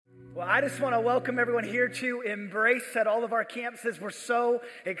Well, I just want to welcome everyone here to Embrace at all of our campuses. We're so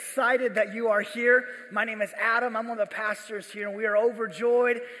excited that you are here. My name is Adam. I'm one of the pastors here, and we are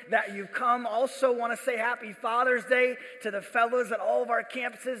overjoyed that you've come. Also want to say happy Father's Day to the fellows at all of our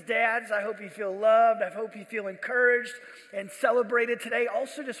campuses. Dads, I hope you feel loved. I hope you feel encouraged and celebrated today.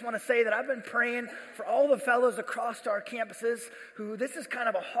 Also just want to say that I've been praying for all the fellows across our campuses who this is kind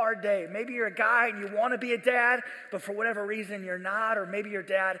of a hard day. Maybe you're a guy and you want to be a dad, but for whatever reason you're not, or maybe your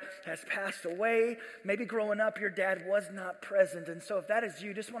dad has passed away. Maybe growing up, your dad was not present. And so if that is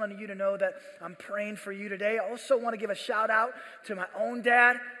you, just wanted you to know that I'm praying for you today. I also want to give a shout out to my own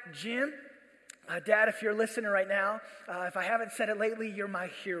dad, Jim. Dad, if you're listening right now, if I haven't said it lately, you're my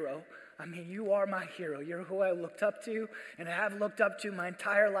hero. I mean, you are my hero. You're who I looked up to and I have looked up to my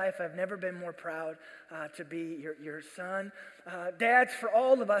entire life. I've never been more proud to be your son. Dads, for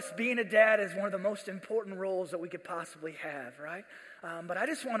all of us, being a dad is one of the most important roles that we could possibly have, right? But I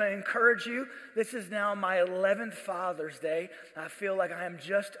just want to encourage you. This is now my 11th Father's Day. I feel like I am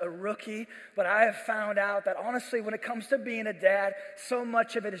just a rookie, but I have found out that honestly, when it comes to being a dad, so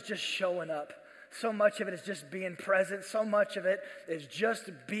much of it is just showing up. So much of it is just being present. So much of it is just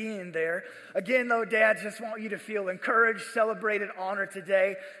being there. Again, though, dads, just want you to feel encouraged, celebrated, honored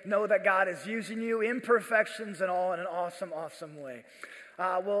today. Know that God is using you, imperfections and all, in an awesome, awesome way.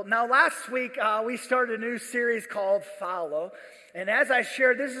 Now last week, we started a new series called Follow. And as I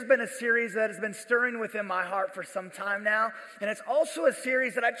shared, this has been a series that has been stirring within my heart for some time now. And it's also a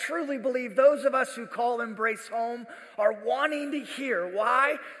series that I truly believe those of us who call Embrace home are wanting to hear.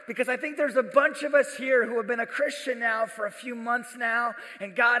 Why? Because I think there's a bunch of us here who have been a Christian now for a few months now.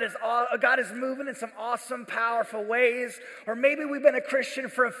 And God is moving in some awesome, powerful ways. Or maybe we've been a Christian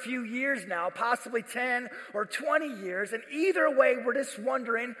for a few years now, possibly 10 or 20 years. And either way, we're just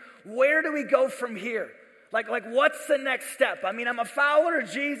wondering, where do we go from here? Like what's the next step? I mean, I'm a follower of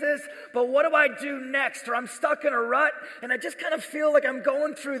Jesus, but what do I do next? Or I'm stuck in a rut, and I just kind of feel like I'm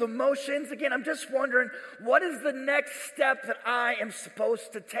going through the motions. Again, I'm just wondering, what is the next step that I am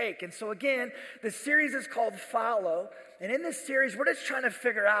supposed to take? And so again, the series is called Follow. And in this series, we're just trying to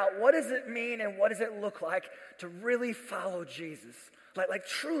figure out, what does it mean and what does it look like to really follow Jesus? Like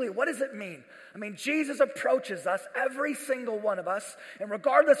truly, what does it mean? I mean, Jesus approaches us, every single one of us, and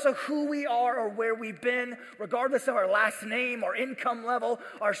regardless of who we are or where we've been, regardless of our last name, our income level,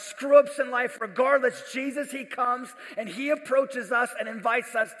 our screw-ups in life, regardless, Jesus, he comes and he approaches us and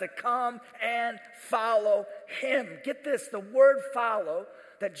invites us to come and follow him. Get this, the word follow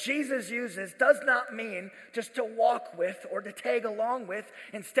that Jesus uses does not mean just to walk with or to tag along with.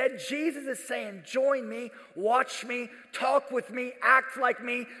 Instead, Jesus is saying, join me, watch me, talk with me, act like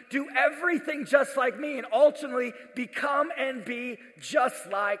me, do everything just like me, and ultimately become and be just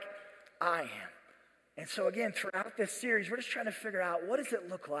like I am. And so again, throughout this series, we're just trying to figure out, what does it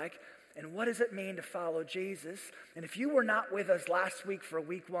look like and what does it mean to follow Jesus? And if you were not with us last week for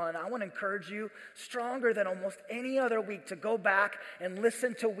week 1, I want to encourage you stronger than almost any other week to go back and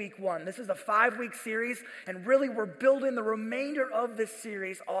listen to week 1. This is a 5-week series, and really we're building the remainder of this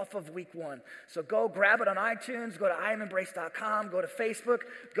series off of week 1. So go grab it on iTunes, go to IamEmbrace.com, go to Facebook,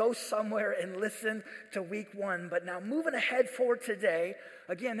 go somewhere and listen to week 1. But now moving ahead for today,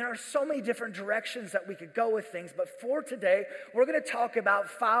 again, there are so many different directions that we could go with things, but for today, we're going to talk about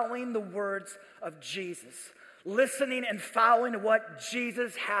following the words of Jesus, listening and following what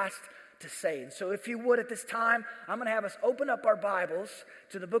Jesus has to say. And so if you would at this time, I'm going to have us open up our Bibles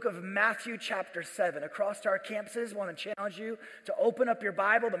to the book of Matthew chapter 7. Across our campuses, I want to challenge you to open up your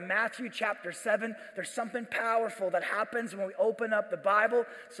Bible to Matthew chapter 7. There's something powerful that happens when we open up the Bible.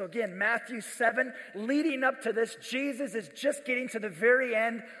 So again, Matthew 7, leading up to this, Jesus is just getting to the very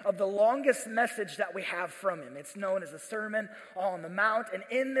end of the longest message that we have from him. It's known as the Sermon on the Mount. And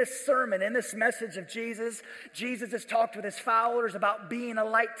in this sermon, in this message of Jesus, Jesus has talked with his followers about being a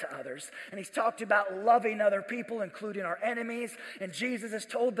light to others. And he's talked about loving other people, including our enemies. And Jesus has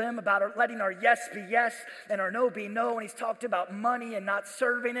told them about letting our yes be yes and our no be no. And he's talked about money and not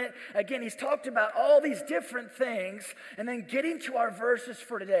serving it. Again, he's talked about all these different things. And then getting to our verses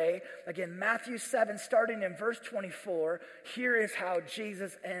for today, again, Matthew 7, starting in verse 24, here is how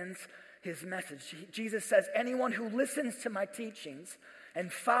Jesus ends his message. Jesus says, anyone who listens to my teachings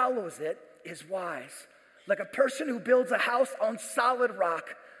and follows it is wise, like a person who builds a house on solid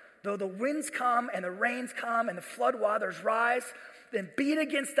rock. Though the winds come and the rains come and the flood waters rise, then beat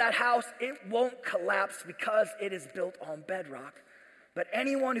against that house, it won't collapse because it is built on bedrock. But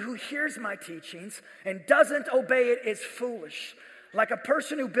anyone who hears my teachings and doesn't obey it is foolish, like a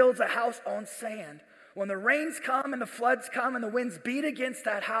person who builds a house on sand. When the rains come and the floods come and the winds beat against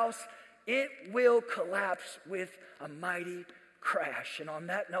that house, it will collapse with a mighty crash. And on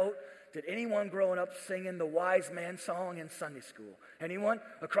that note, did anyone growing up singing the wise man song in Sunday school? Anyone?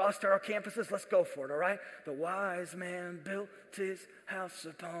 Across our campuses? Let's go for it, all right? The wise man built his house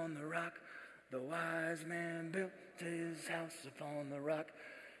upon the rock. The wise man built his house upon the rock.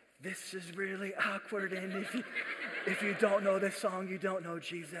 This is really awkward, and if you don't know this song, you don't know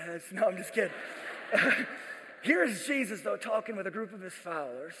Jesus. No, I'm just kidding. Here's Jesus, though, talking with a group of his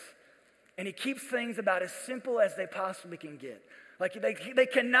followers, and he keeps things about as simple as they possibly can get. Like they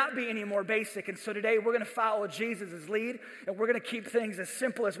cannot be any more basic. And so today we're going to follow Jesus' lead, and we're going to keep things as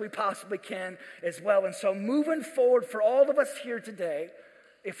simple as we possibly can as well. And so moving forward for all of us here today,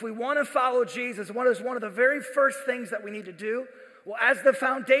 if we want to follow Jesus, what is one of the very first things that we need to do? Well, as the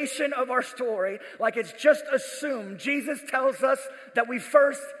foundation of our story, like it's just assumed, Jesus tells us that we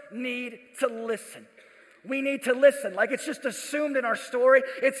first need to listen. We need to listen. Like it's just assumed in our story.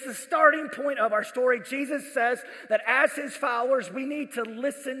 It's the starting point of our story. Jesus says that as his followers, we need to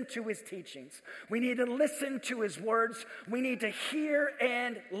listen to his teachings. We need to listen to his words. We need to hear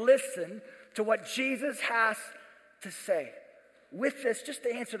and listen to what Jesus has to say. With this, just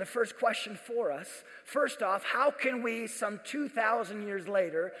to answer the first question for us, first off, how can we, some 2,000 years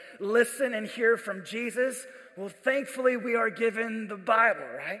later, listen and hear from Jesus? Well, thankfully, we are given the Bible,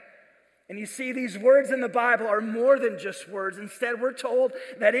 right? And you see, these words in the Bible are more than just words. Instead, we're told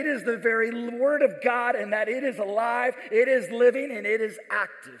that it is the very Word of God and that it is alive, it is living, and it is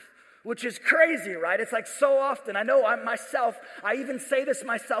active, which is crazy, right? It's like so often, I know I even say this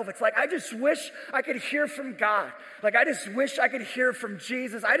myself, it's like I just wish I could hear from God. Like I just wish I could hear from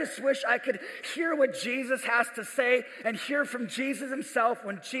Jesus. I just wish I could hear what Jesus has to say and hear from Jesus himself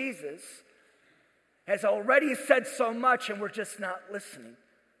when Jesus has already said so much and we're just not listening.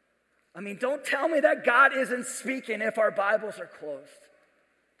 I mean, don't tell me that God isn't speaking if our Bibles are closed.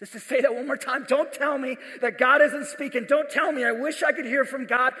 Just to say that one more time, don't tell me that God isn't speaking. Don't tell me I wish I could hear from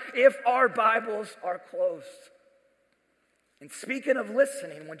God if our Bibles are closed. And speaking of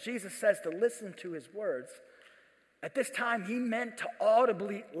listening, when Jesus says to listen to his words, at this time he meant to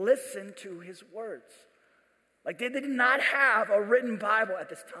audibly listen to his words. Like they did not have a written Bible at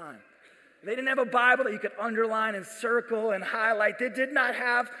this time. They didn't have a Bible that you could underline and circle and highlight. They did not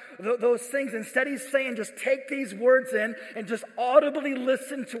have those things. Instead, he's saying just take these words in and just audibly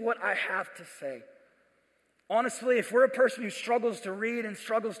listen to what I have to say. Honestly, if we're a person who struggles to read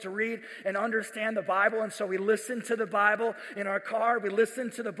and understand the Bible, and so we listen to the Bible in our car, we listen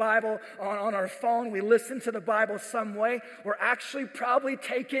to the Bible on our phone, we listen to the Bible some way, we're actually probably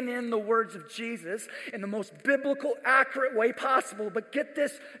taking in the words of Jesus in the most biblical, accurate way possible. But get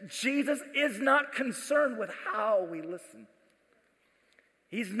this, Jesus is not concerned with how we listen.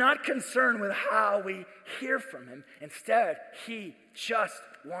 He's not concerned with how we hear from him. Instead, he just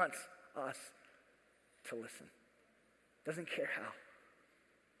wants us to listen. Doesn't care how.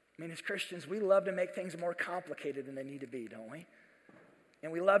 I mean, as Christians, we love to make things more complicated than they need to be, don't we?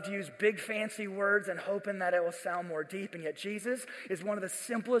 And we love to use big fancy words and hoping that it will sound more deep. And yet Jesus is one of the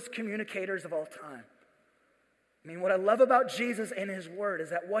simplest communicators of all time. I mean, what I love about Jesus and his word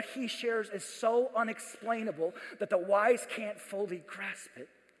is that what he shares is so unexplainable that the wise can't fully grasp it.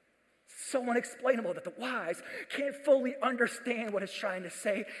 So unexplainable that the wise can't fully understand what it's trying to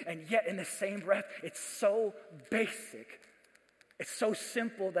say, and yet in the same breath, it's so basic. It's so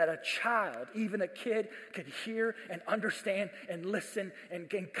simple that a child, even a kid, can hear and understand and listen and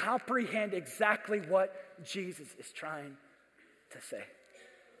can comprehend exactly what Jesus is trying to say.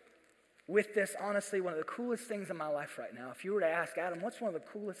 With this, honestly, one of the coolest things in my life right now, if you were to ask Adam, what's one of the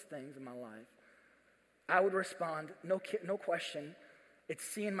coolest things in my life? I would respond, no question, it's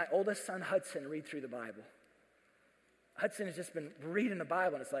seeing my oldest son, Hudson, read through the Bible. Hudson has just been reading the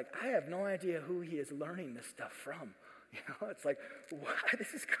Bible, and it's like, I have no idea who he is learning this stuff from. You know, it's like, wow,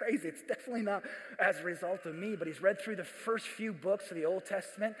 this is crazy. It's definitely not as a result of me, but he's read through the first few books of the Old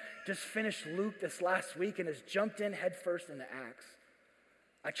Testament, just finished Luke this last week, and has jumped in headfirst into Acts.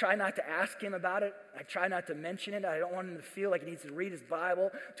 I try not to ask him about it. I try not to mention it. I don't want him to feel like he needs to read his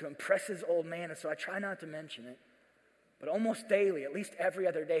Bible to impress his old man, and so I try not to mention it. But almost daily, at least every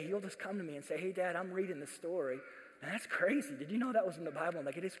other day, he'll just come to me and say, hey, Dad, I'm reading this story. And that's crazy. Did you know that was in the Bible? I'm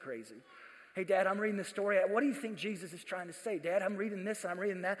like, it is crazy. Hey, Dad, I'm reading this story. What do you think Jesus is trying to say? Dad, I'm reading this and I'm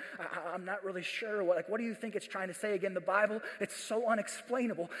reading that. I'm not really sure. What do you think it's trying to say? Again, the Bible, it's so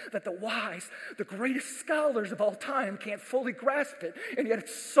unexplainable that the wise, the greatest scholars of all time can't fully grasp it. And yet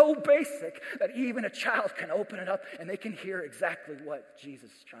it's so basic that even a child can open it up and they can hear exactly what Jesus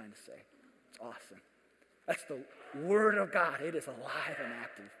is trying to say. It's awesome. That's the Word of God. It is alive and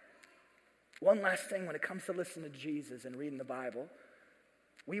active. One last thing when it comes to listening to Jesus and reading the Bible,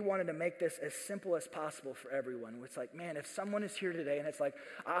 We wanted to make this as simple as possible for everyone. It's like, man, if someone is here today and it's like,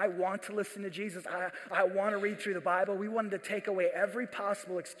 I want to listen to Jesus, I want to read through the Bible, we wanted to take away every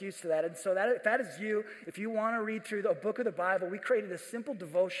possible excuse to that. And so that if that is you, if you want to read through the book of the Bible, we created a simple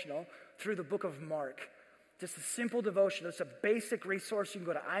devotional through the book of Mark. Just a simple devotion. It's a basic resource. You can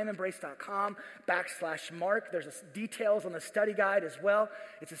go to IamEmbrace.com/Mark. There's details on the study guide as well.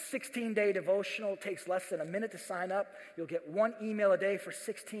 It's a 16-day devotional. It takes less than a minute to sign up. You'll get one email a day for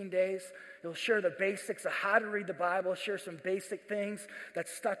 16 days. You'll share the basics of how to read the Bible, share some basic things that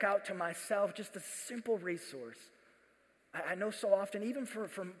stuck out to myself. Just a simple resource. I know so often, even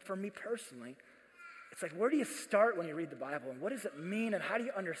for me personally, it's like, where do you start when you read the Bible? And what does it mean? And how do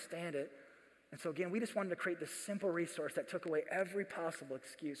you understand it? And so again, we just wanted to create this simple resource that took away every possible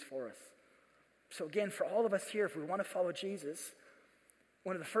excuse for us. So again, for all of us here, if we want to follow Jesus,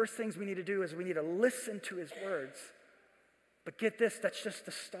 one of the first things we need to do is we need to listen to his words. But get this, that's just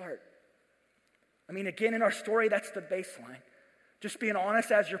the start. I mean, again, in our story, that's the baseline. Just being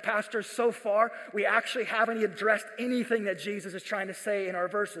honest, as your pastor, so far, we actually haven't addressed anything that Jesus is trying to say in our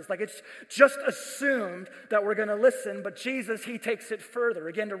verses. Like, it's just assumed that we're going to listen, but Jesus, he takes it further.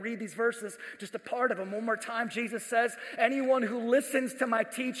 Again, to read these verses, just a part of them. One more time, Jesus says, anyone who listens to my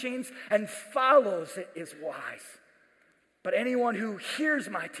teachings and follows it is wise. But anyone who hears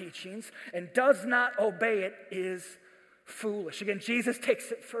my teachings and does not obey it is foolish. Again, Jesus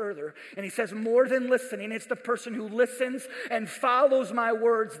takes it further, and he says more than listening, it's the person who listens and follows my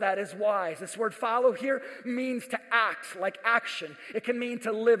words that is wise. This word follow here means to act, like action. It can mean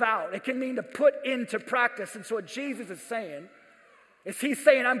to live out. It can mean to put into practice. And so what Jesus is saying is he's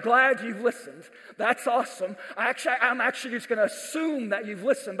saying, I'm glad you've listened. That's awesome. I'm actually just going to assume that you've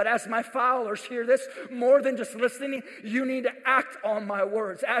listened. But as my followers hear this, more than just listening, you need to act on my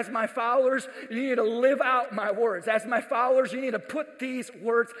words. As my followers, you need to live out my words. As my followers, you need to put these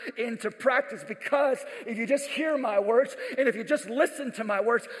words into practice. Because if you just hear my words, and if you just listen to my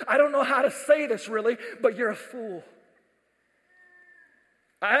words, I don't know how to say this really, but you're a fool.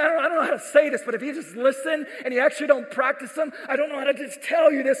 I don't know how to say this, but if you just listen and you actually don't practice them, I don't know how to just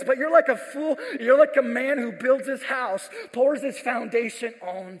tell you this, but you're like a fool. You're like a man who builds his house, pours his foundation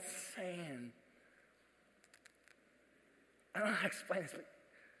on sand. I don't know how to explain this, but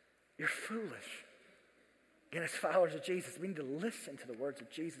you're foolish. Again, as followers of Jesus, we need to listen to the words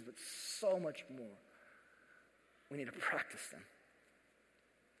of Jesus, but so much more. We need to practice them.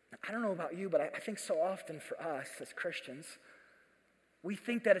 Now, I don't know about you, but I think so often for us as Christians, we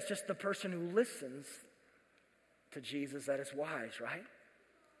think that it's just the person who listens to Jesus that is wise, right?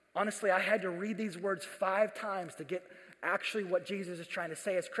 Honestly, I had to read these words 5 times to get actually what Jesus is trying to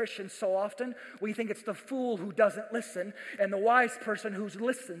say. As Christians, so often we think it's the fool who doesn't listen and the wise person who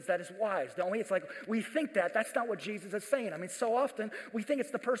listens that is wise, don't we? It's like we think that. That's not what Jesus is saying. I mean, so often we think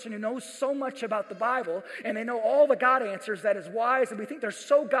it's the person who knows so much about the Bible and they know all the God answers that is wise, and we think they're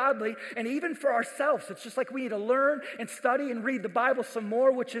so godly. And even for ourselves, it's just like we need to learn and study and read the Bible some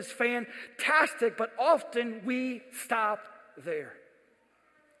more, which is fantastic, but often we stop there.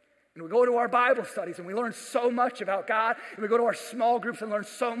 And we go to our Bible studies and we learn so much about God. And we go to our small groups and learn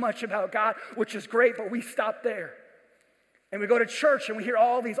so much about God, which is great, but we stop there. And we go to church and we hear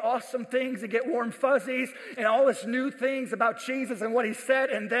all these awesome things and get warm fuzzies and all this new things about Jesus and what he said.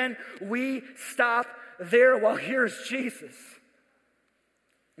 And then we stop there. Well, here's Jesus.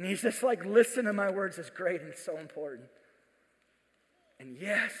 And he's just like, listen to my words is great and it's so important. And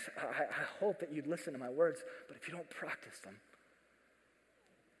yes, I hope that you'd listen to my words, but if you don't practice them,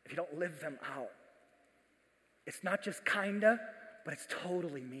 if you don't live them out, it's not just kinda, but it's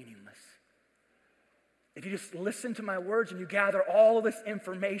totally meaningless. If you just listen to my words and you gather all of this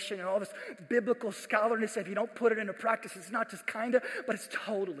information and all this biblical scholarness, if you don't put it into practice, it's not just kinda, but it's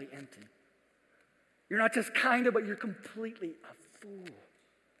totally empty. You're not just kinda, but you're completely a fool.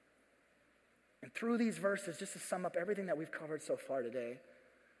 And through these verses, just to sum up everything that we've covered so far today,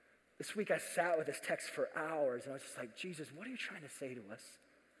 this week I sat with this text for hours and I was just like, Jesus, what are you trying to say to us?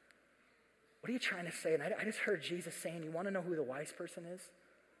 What are you trying to say? And I just heard Jesus saying, you want to know who the wise person is?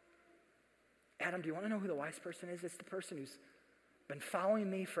 Adam, do you want to know who the wise person is? It's the person who's been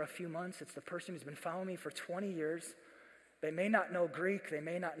following me for a few months. It's the person who's been following me for 20 years. They may not know Greek. They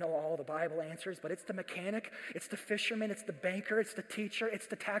may not know all the Bible answers, but it's the mechanic, it's the fisherman, it's the banker, it's the teacher, it's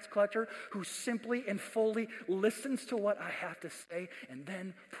the tax collector who simply and fully listens to what I have to say and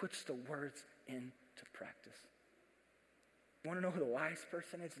then puts the words into practice. You want to know who the wise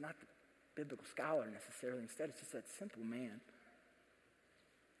person is? Not the biblical scholar necessarily. Instead, it's just that simple man.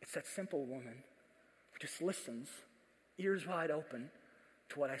 It's that simple woman who just listens, ears wide open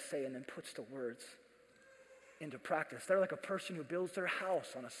to what I say and then puts the words into practice. They're like a person who builds their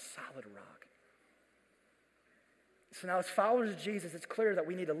house on a solid rock. So now as followers of Jesus, it's clear that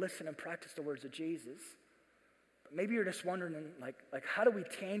we need to listen and practice the words of Jesus. But maybe you're just wondering, like how do we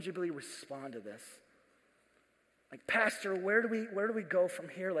tangibly respond to this? Like, Pastor, where do we go from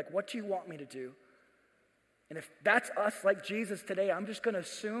here? Like, what do you want me to do? And if that's us like Jesus today, I'm just going to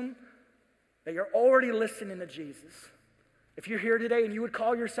assume that you're already listening to Jesus. If you're here today and you would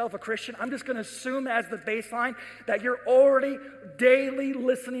call yourself a Christian, I'm just going to assume as the baseline that you're already daily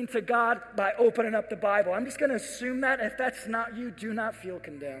listening to God by opening up the Bible. I'm just going to assume that. If that's not you, do not feel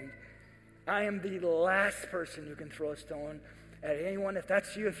condemned. I am the last person who can throw a stone at anyone. If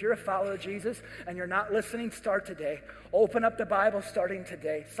that's you, if you're a follower of Jesus and you're not listening, start today. Open up the Bible starting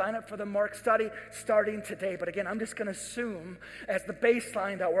today. Sign up for the Mark study starting today. But again, I'm just going to assume as the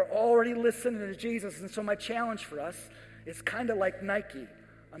baseline that we're already listening to Jesus. And so my challenge for us is kind of like Nike.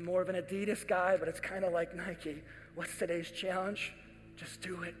 I'm more of an Adidas guy, but it's kind of like Nike. What's today's challenge? Just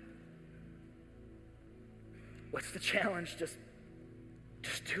do it. What's the challenge? Just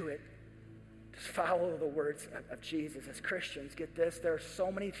do it. Just follow the words of Jesus. As Christians, get this, there are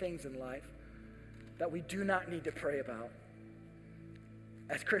so many things in life that we do not need to pray about.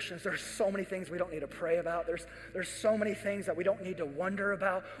 As Christians, there's so many things we don't need to pray about. There's so many things that we don't need to wonder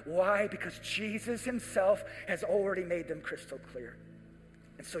about. Why? Because Jesus himself has already made them crystal clear.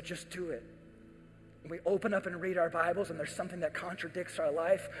 And so just do it. When we open up and read our Bibles and there's something that contradicts our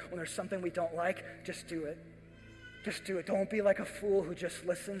life, when there's something we don't like, just do it. Just do it. Don't be like a fool who just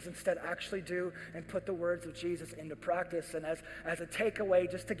listens. Instead, actually do and put the words of Jesus into practice. And as a takeaway,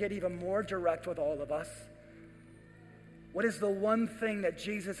 just to get even more direct with all of us, what is the one thing that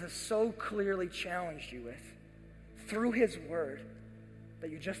Jesus has so clearly challenged you with through his word that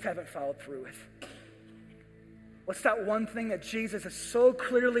you just haven't followed through with? What's that one thing that Jesus has so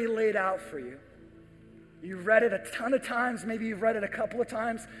clearly laid out for you? You've read it a ton of times. Maybe you've read it a couple of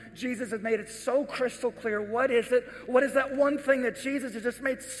times. Jesus has made it so crystal clear. What is it? What is that one thing that Jesus has just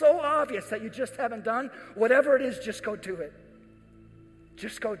made so obvious that you just haven't done? Whatever it is, just go do it.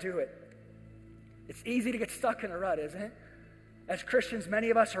 Just go do it. It's easy to get stuck in a rut, isn't it? As Christians, many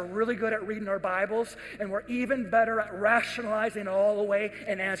of us are really good at reading our Bibles, and we're even better at rationalizing it all away,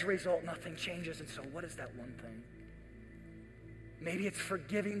 and as a result, nothing changes. And so what is that one thing? Maybe it's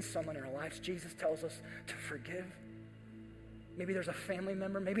forgiving someone in our lives. Jesus tells us to forgive. Maybe there's a family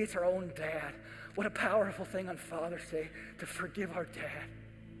member. Maybe it's our own dad. What a powerful thing on Father's Day to forgive our dad.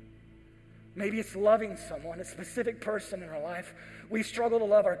 Maybe it's loving someone, a specific person in our life. We struggle to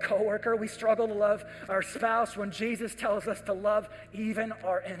love our coworker. We struggle to love our spouse when Jesus tells us to love even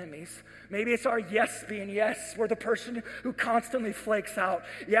our enemies. Maybe it's our yes being yes. We're the person who constantly flakes out.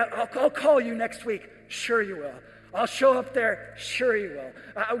 Yeah, I'll call you next week. Sure you will. I'll show up there. Sure you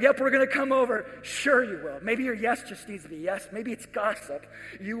will. Yep, we're going to come over. Sure you will. Maybe your yes just needs to be yes. Maybe it's gossip.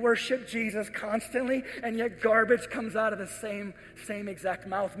 You worship Jesus constantly, and yet garbage comes out of the same exact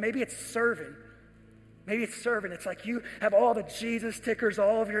mouth. Maybe it's serving. Maybe it's serving. It's like you have all the Jesus stickers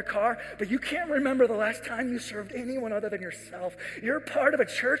all over your car, but you can't remember the last time you served anyone other than yourself. You're part of a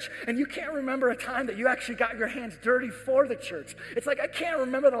church, and you can't remember a time that you actually got your hands dirty for the church. It's like, I can't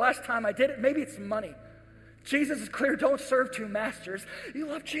remember the last time I did it. Maybe it's money. Jesus is clear, don't serve two masters. You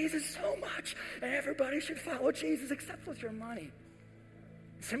love Jesus so much, and everybody should follow Jesus except with your money.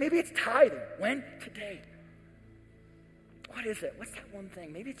 So maybe it's tithing. When? Today. What is it? What's that one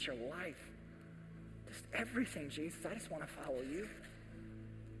thing? Maybe it's your life. Just everything, Jesus. I just want to follow you.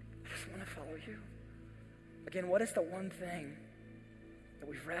 I just want to follow you. Again, what is the one thing that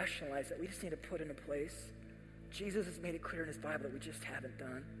we've rationalized that we just need to put into place? Jesus has made it clear in his Bible that we just haven't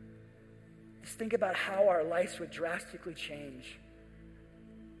done. Just think about how our lives would drastically change.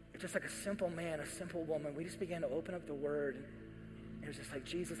 It's just like a simple man, a simple woman. We just began to open up the Word. And it was just like,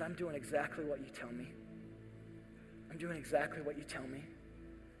 Jesus, I'm doing exactly what you tell me. I'm doing exactly what you tell me.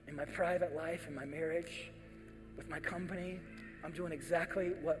 In my private life, in my marriage, with my company, I'm doing exactly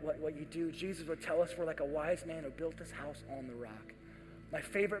what you do. Jesus would tell us we're like a wise man who built his house on the rock. My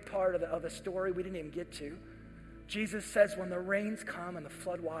favorite part of the story we didn't even get to, Jesus says, when the rains come and the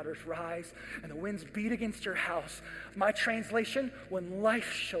floodwaters rise and the winds beat against your house, my translation, when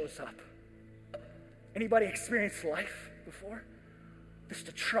life shows up. Anybody experienced life before? Just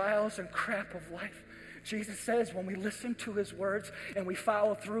the trials and crap of life. Jesus says when we listen to his words and we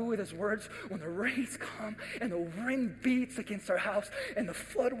follow through with his words, when the rains come and the wind beats against our house and the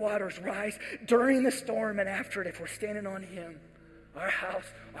floodwaters rise during the storm and after it, if we're standing on him, our house,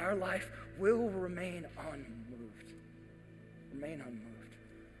 our life will remain unmoved. Remain unmoved.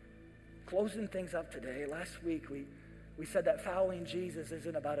 Closing things up today, last week we said that following Jesus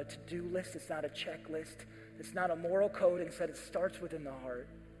isn't about a to-do list. It's not a checklist. It's not a moral code. Instead, it starts within the heart.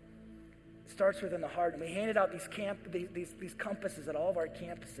 It starts within the heart. And we handed out these compasses at all of our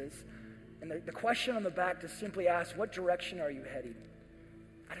campuses. And the question on the back just simply asks, what direction are you heading?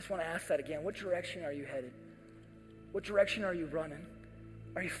 I just want to ask that again. What direction are you headed? What direction are you running?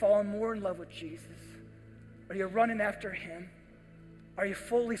 Are you falling more in love with Jesus? Are you running after him? Are you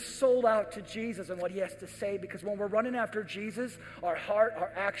fully sold out to Jesus and what he has to say? Because when we're running after Jesus, our heart,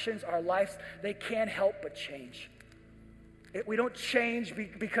 our actions, our lives, they can't help but change. We don't change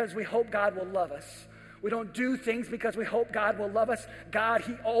because we hope God will love us. We don't do things because we hope God will love us. God,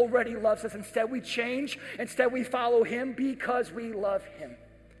 he already loves us. Instead, we change. Instead, we follow him because we love him.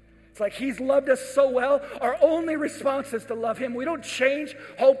 It's like he's loved us so well, our only response is to love him. We don't change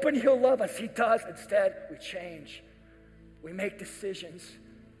hoping he'll love us. He does. Instead, we change. We make decisions.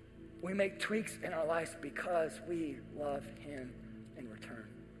 We make tweaks in our lives because we love him in return.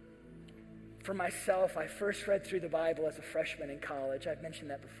 For myself, I first read through the Bible as a freshman in college. I've mentioned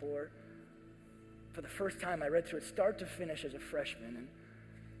that before. For the first time, I read through it start to finish as a freshman.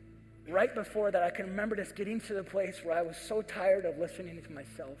 And right before that, I can remember just getting to the place where I was so tired of listening to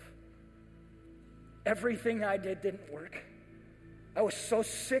myself. Everything I did didn't work. I was so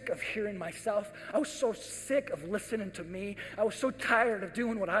sick of hearing myself. I was so sick of listening to me. I was so tired of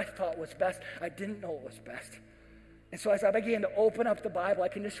doing what I thought was best. I didn't know what was best. And so as I began to open up the Bible, I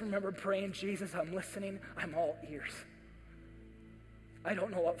can just remember praying, Jesus, I'm listening. I'm all ears. I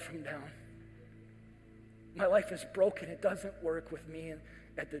don't know up from down. My life is broken. It doesn't work with me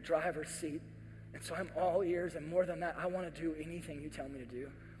at the driver's seat. And so I'm all ears. And more than that, I want to do anything you tell me to do.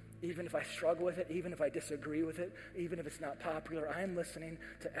 Even if I struggle with it, even if I disagree with it, even if it's not popular, I am listening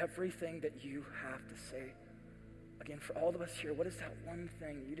to everything that you have to say. Again, for all of us here, what is that one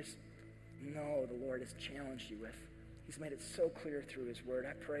thing you just know the Lord has challenged you with? He's made it so clear through his word.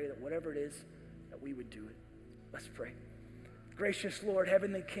 I pray that whatever it is, that we would do it. Let's pray. Gracious Lord,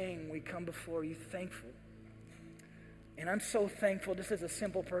 Heavenly King, we come before you thankful. And I'm so thankful, just as a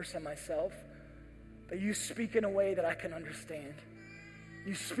simple person myself, that you speak in a way that I can understand.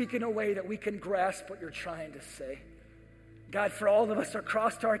 You speak in a way that we can grasp what you're trying to say. God, for all of us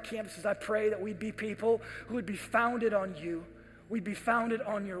across our campuses, I pray that we'd be people who would be founded on you. We'd be founded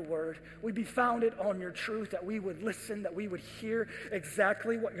on your word. We'd be founded on your truth, that we would listen, that we would hear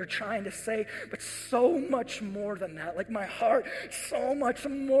exactly what you're trying to say, but so much more than that. Like my heart, so much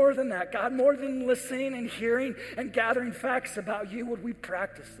more than that. God, more than listening and hearing and gathering facts about you, would we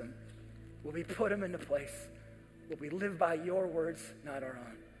practice them? Would we put them into place? Would we live by your words, not our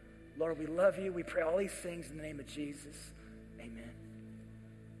own? Lord, we love you. We pray all these things in the name of Jesus. Amen.